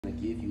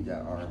give you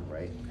that arm,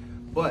 right?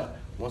 But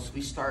once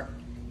we start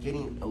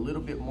getting a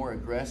little bit more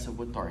aggressive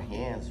with our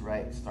hands,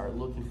 right? Start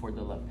looking for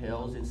the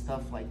lapels and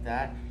stuff like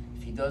that.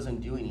 If he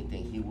doesn't do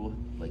anything, he will,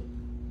 like,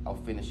 I'll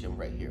finish him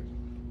right here,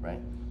 right?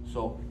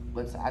 So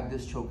let's add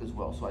this choke as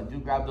well. So I do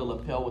grab the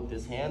lapel with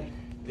this hand,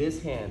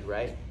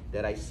 right?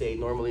 That I say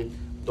normally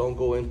don't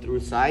go in through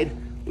side.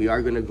 We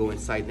are gonna go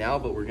inside now,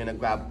 but we're gonna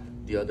grab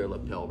the other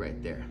lapel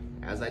right there.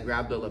 As I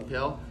grab the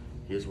lapel,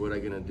 here's what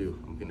I'm gonna do.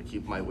 I'm gonna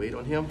keep my weight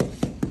on him,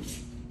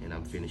 and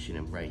I'm finishing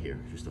him right here.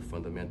 Just a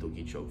fundamental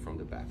gi choke from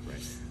the back,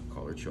 right?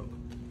 Collar choke.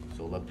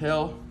 So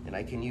lapel, and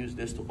I can use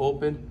this to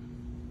open,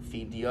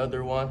 feed the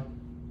other one,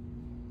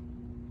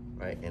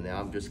 right? And now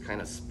I'm just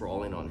kind of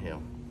sprawling on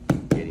him,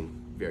 getting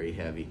very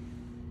heavy.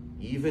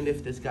 Even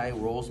if this guy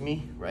rolls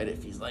me, right?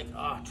 If he's like,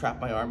 trap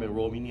my arm and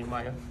roll me,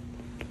 Nehemiah,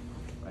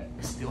 right?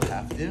 I still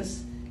have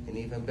this, and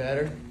even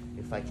better,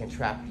 if I can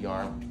trap the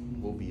arm,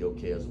 we'll be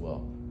okay as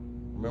well.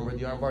 Remember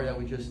the arm bar that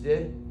we just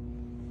did?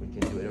 We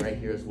can do it right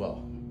here as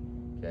well.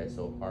 Okay,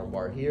 so arm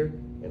bar here,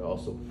 and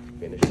also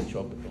finish the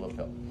choke with the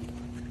lapel.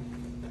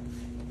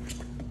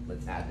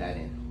 Let's add that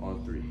in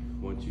on 3.